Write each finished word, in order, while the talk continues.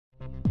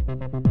Hello,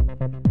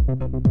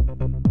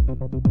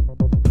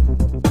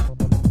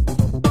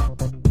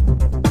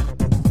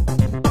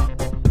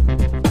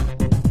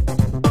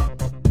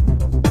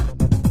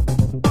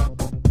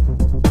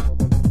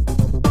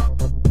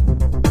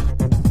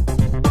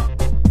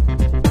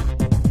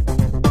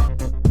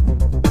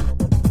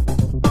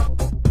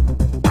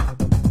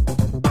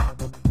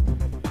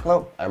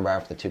 I'm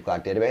Brian from the Tube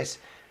Clock Database.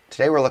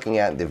 Today we're looking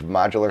at the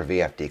modular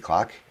VFD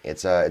clock.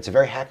 It's a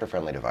very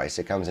hacker-friendly device.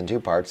 It comes in two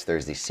parts.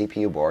 There's the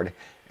CPU board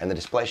and the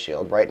display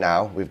shield. Right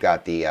now we've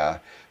got the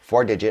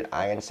 4-digit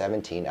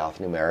IN17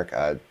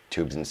 alphanumeric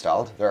tubes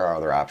installed. There are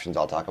other options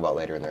I'll talk about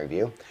later in the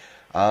review.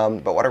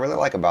 But what I really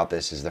like about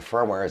this is the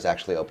firmware is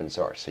actually open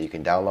source. So you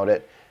can download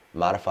it,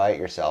 modify it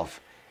yourself,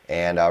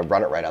 and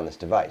run it right on this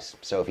device.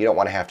 So if you don't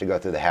want to have to go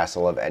through the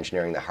hassle of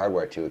engineering the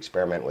hardware to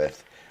experiment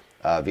with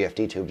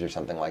VFD tubes or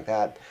something like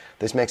that,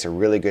 this makes a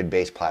really good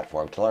base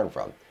platform to learn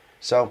from.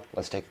 So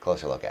let's take a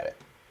closer look at it.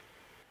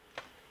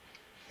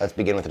 Let's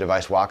begin with the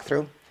device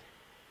walkthrough.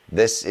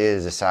 This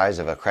is the size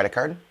of a credit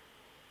card.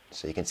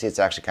 So you can see it's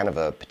actually kind of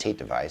a petite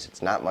device.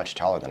 It's not much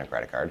taller than a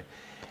credit card.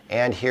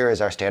 And here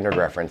is our standard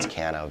reference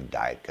can of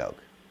Diet Coke.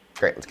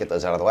 Great, let's get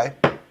those out of the way.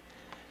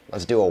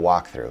 Let's do a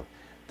walkthrough.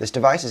 This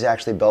device is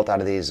actually built out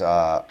of these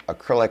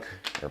acrylic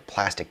or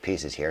plastic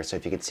pieces here. So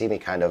if you could see me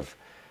kind of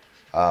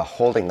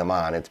holding them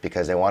on, it's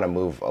because they want to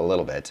move a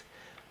little bit.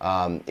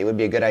 It would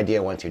be a good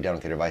idea once you're done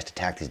with your device to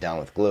tack these down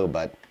with glue,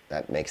 but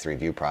that makes the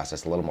review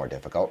process a little more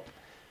difficult.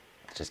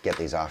 Let's just get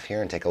these off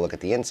here and take a look at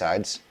the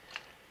insides.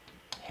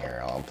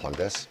 Here, I'll unplug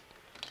this.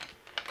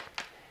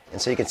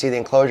 And so you can see the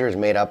enclosure is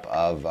made up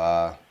of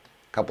a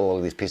couple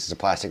of these pieces of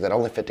plastic that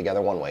only fit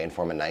together one way and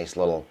form a nice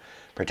little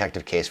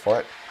protective case for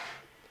it.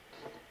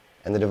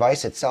 And the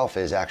device itself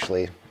is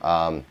actually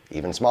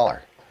even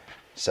smaller.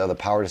 So the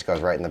power just goes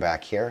right in the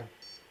back here.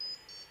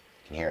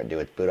 You can hear it do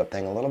its boot up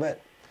thing a little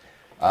bit.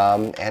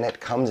 And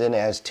it comes in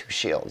as two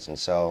shields. And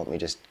so let me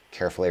just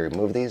carefully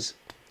remove these.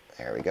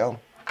 There we go.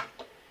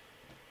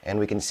 And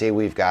we can see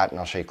we've got, and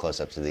I'll show you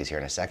close-ups of these here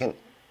in a second,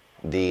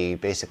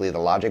 basically the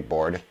logic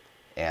board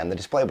and the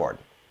display board.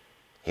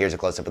 Here's a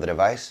close-up of the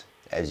device.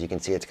 As you can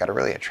see, it's got a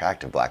really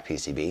attractive black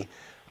PCB.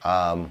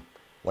 One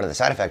of the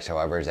side effects,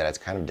 however, is that it's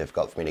kind of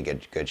difficult for me to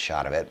get a good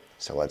shot of it.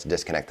 So let's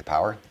disconnect the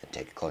power and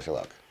take a closer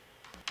look.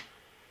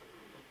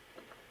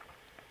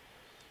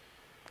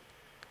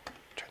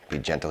 Trying to be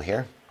gentle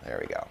here. There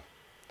we go.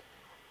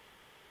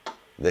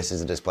 This is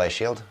the display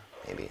shield.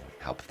 Maybe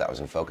help if that was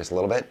in focus a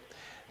little bit.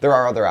 There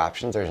are other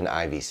options. There's an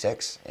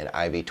IV6, an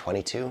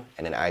IV22,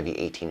 and an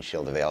IV18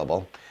 shield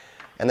available.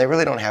 And they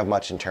really don't have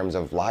much in terms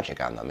of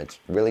logic on them. It's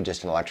really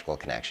just an electrical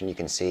connection. You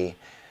can see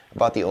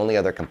about the only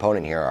other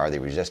component here are the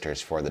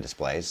resistors for the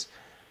displays.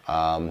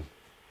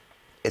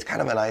 It's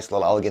kind of a nice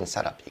little elegant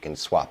setup. You can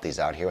swap these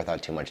out here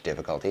without too much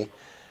difficulty.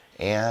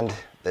 And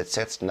it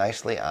sits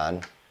nicely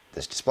on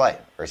this display,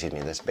 or excuse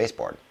me, this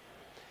baseboard.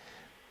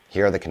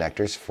 Here are the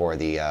connectors for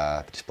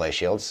the display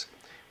shields.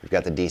 We've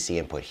got the DC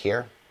input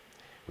here.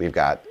 We've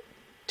got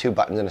two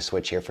buttons and a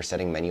switch here for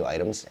setting menu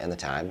items and the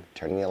time,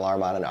 turning the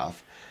alarm on and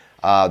off.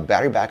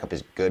 Battery backup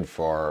is good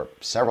for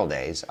several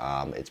days.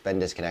 It's been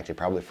disconnected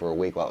probably for a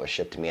week while it was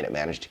shipped to me, and it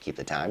managed to keep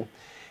the time.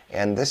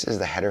 And this is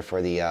the header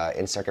for the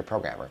in-circuit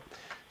programmer.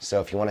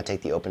 So if you want to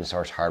take the open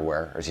source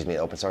hardware, or excuse me,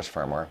 the open source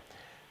firmware,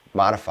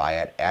 modify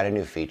it, add a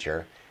new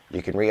feature,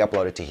 you can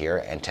re-upload it to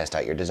here and test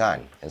out your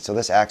design. And so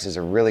this acts as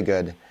a really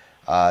good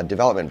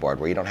development board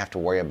where you don't have to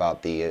worry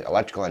about the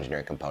electrical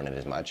engineering component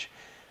as much.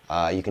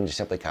 You can just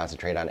simply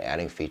concentrate on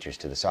adding features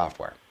to the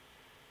software.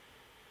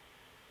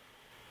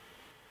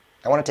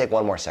 I want to take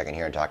one more second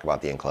here and talk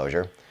about the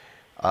enclosure.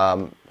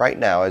 Right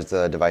now, as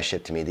the device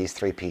shipped to me, these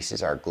three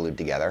pieces are glued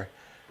together.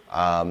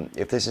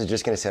 If this is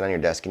just going to sit on your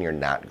desk and you're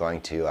not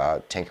going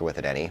to tinker with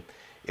it any,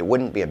 it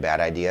wouldn't be a bad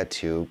idea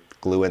to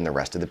glue in the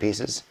rest of the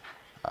pieces.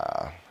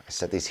 I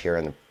set these here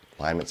in the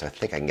alignment, so I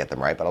think I can get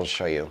them right, but I'll just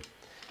show you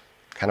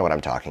kind of what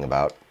I'm talking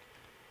about.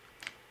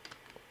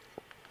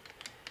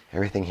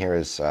 Everything here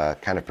is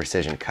kind of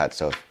precision cut,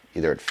 so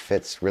either it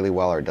fits really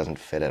well or it doesn't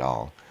fit at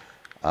all.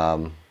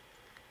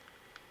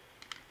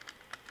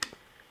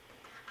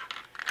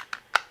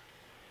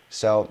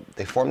 So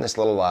they form this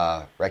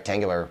little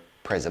rectangular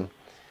prism.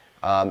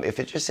 If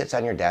it just sits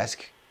on your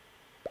desk,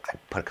 I'd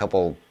put a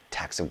couple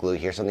tacks of glue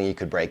here, something you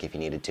could break if you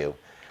needed to.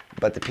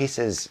 But the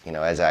pieces, you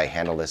know, as I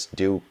handle this,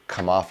 do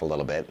come off a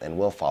little bit and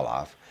will fall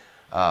off.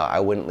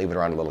 I wouldn't leave it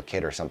around a little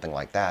kid or something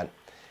like that.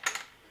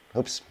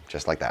 Oops,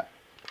 just like that.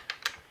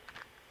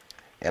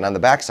 And on the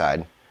back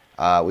side,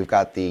 we've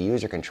got the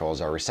user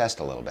controls are recessed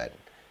a little bit.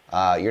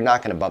 You're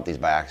not going to bump these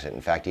by accident.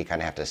 In fact, you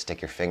kind of have to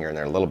stick your finger in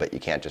there a little bit. You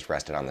can't just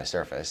rest it on the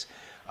surface.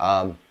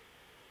 I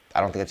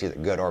don't think it's either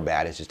good or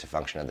bad. It's just a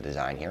function of the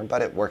design here,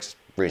 but it works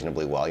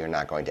reasonably well. You're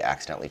not going to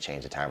accidentally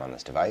change the time on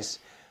this device.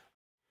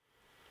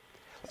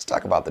 Let's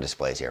talk about the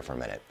displays here for a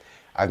minute.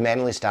 I've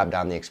manually stopped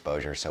down the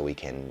exposure so we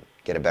can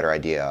get a better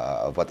idea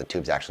of what the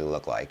tubes actually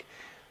look like.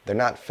 They're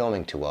not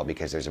filming too well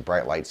because there's a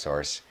bright light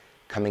source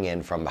coming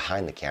in from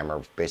behind the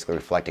camera, basically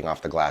reflecting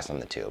off the glass on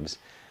the tubes.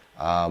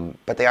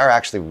 But they are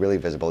actually really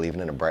visible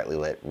even in a brightly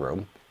lit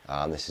room.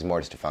 This is more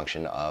just a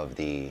function of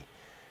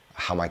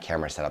how my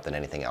camera is set up than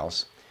anything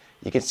else.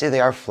 You can see they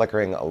are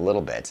flickering a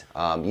little bit.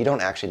 You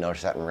don't actually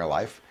notice that in real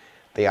life.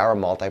 They are a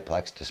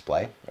multiplex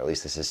display, or at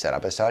least this is set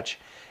up as such.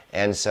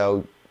 And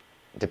so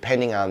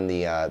depending on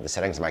the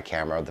settings of my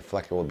camera, the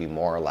flicker will be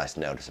more or less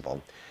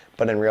noticeable.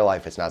 But in real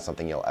life, it's not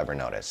something you'll ever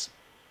notice.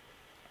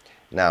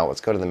 Now,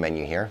 let's go to the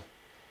menu here.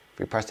 If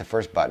we press the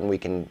first button, we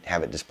can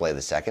have it display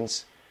the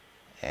seconds.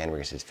 And we're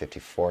going to see it's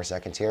 54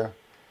 seconds here.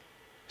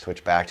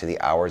 Switch back to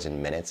the hours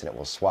and minutes, and it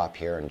will swap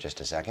here in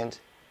just a second.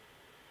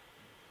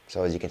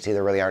 So as you can see,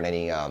 there really aren't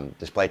any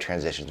display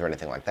transitions or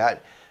anything like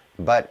that.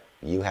 But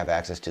you have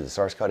access to the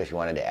source code if you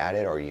wanted to add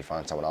it, or you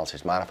found someone else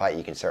who's modified it.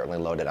 You can certainly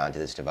load it onto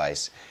this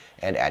device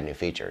and add new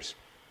features.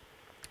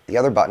 The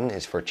other button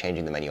is for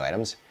changing the menu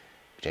items.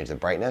 Change the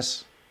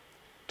brightness,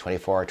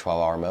 24 or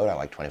 12-hour mode. I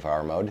like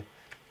 24-hour mode.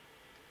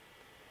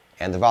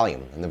 And the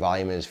volume. And the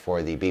volume is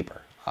for the beeper.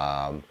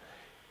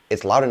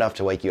 It's loud enough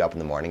to wake you up in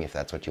the morning if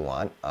that's what you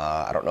want.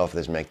 I don't know if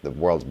this makes the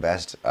world's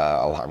best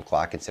alarm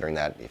clock, considering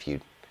that if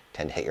you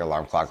tend to hit your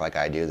alarm clock like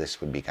I do,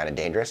 this would be kind of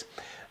dangerous.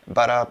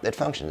 But it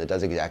functions. It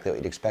does exactly what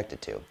you'd expect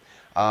it to.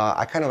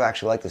 I kind of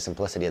actually like the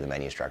simplicity of the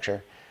menu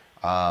structure.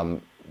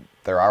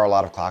 There are a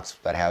lot of clocks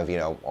that have,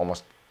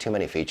 almost too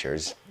many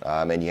features,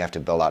 and you have to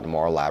build out a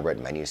more elaborate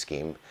menu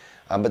scheme.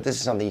 But this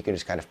is something you can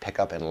just kind of pick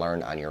up and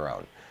learn on your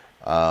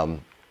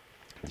own.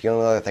 The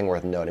only other thing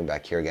worth noting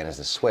back here again is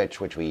the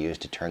switch, which we use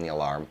to turn the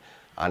alarm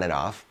on and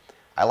off.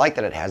 I like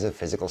that it has a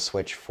physical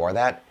switch for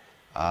that.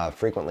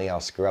 Frequently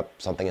I'll screw up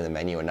something in the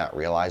menu and not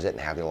realize it and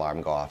have the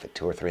alarm go off at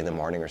 2 or 3 in the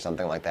morning or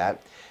something like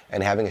that.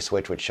 And having a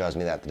switch which shows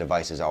me that the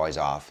device is always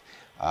off,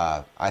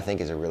 I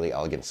think is a really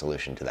elegant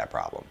solution to that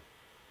problem.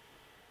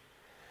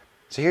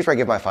 So here's where I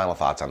give my final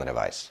thoughts on the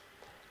device.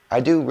 I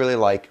do really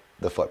like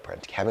the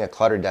footprint. Having a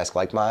cluttered desk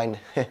like mine,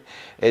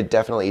 it's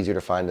definitely easier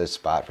to find a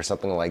spot for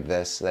something like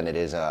this than it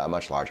is a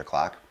much larger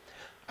clock.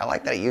 I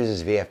like that it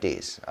uses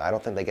VFDs. I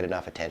don't think they get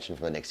enough attention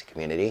from the Nixie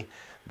community.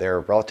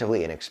 They're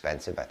relatively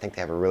inexpensive. I think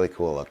they have a really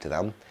cool look to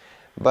them.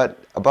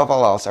 But above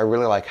all else, I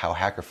really like how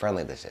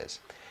hacker-friendly this is.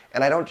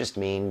 And I don't just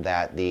mean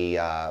that the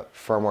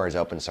firmware is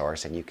open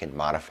source and you can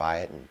modify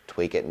it and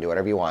tweak it and do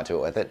whatever you want to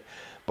it with it.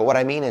 But what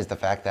I mean is the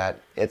fact that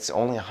it's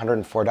only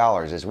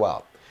 $104 as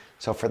well.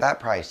 So for that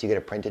price, you get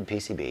a printed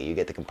PCB, you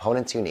get the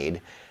components you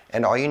need,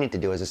 and all you need to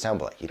do is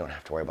assemble it. You don't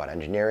have to worry about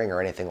engineering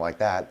or anything like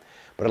that,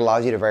 but it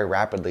allows you to very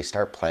rapidly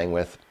start playing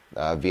with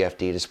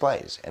VFD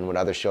displays. And when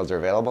other shields are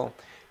available,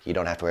 you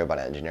don't have to worry about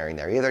engineering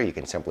there either. You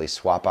can simply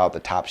swap out the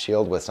top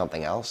shield with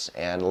something else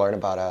and learn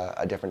about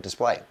a different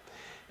display.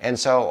 And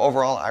so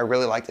overall, I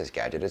really like this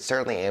gadget. It's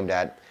certainly aimed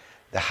at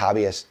the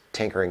hobbyist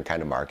tinkering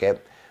kind of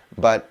market,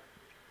 but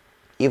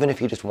even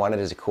if you just want it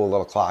as a cool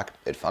little clock,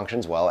 it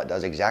functions well. It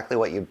does exactly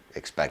what you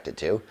expect it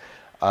to.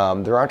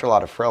 There aren't a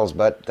lot of frills,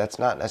 but that's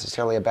not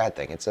necessarily a bad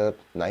thing. It's a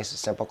nice,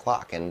 simple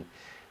clock, and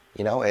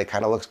it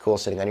kind of looks cool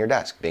sitting on your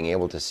desk. Being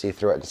able to see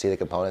through it and see the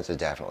components is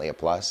definitely a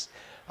plus.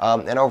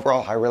 And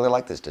overall, I really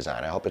like this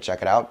design. I hope you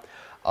check it out.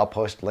 I'll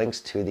post links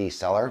to the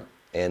seller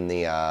in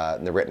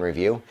the written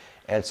review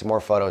and some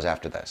more photos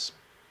after this.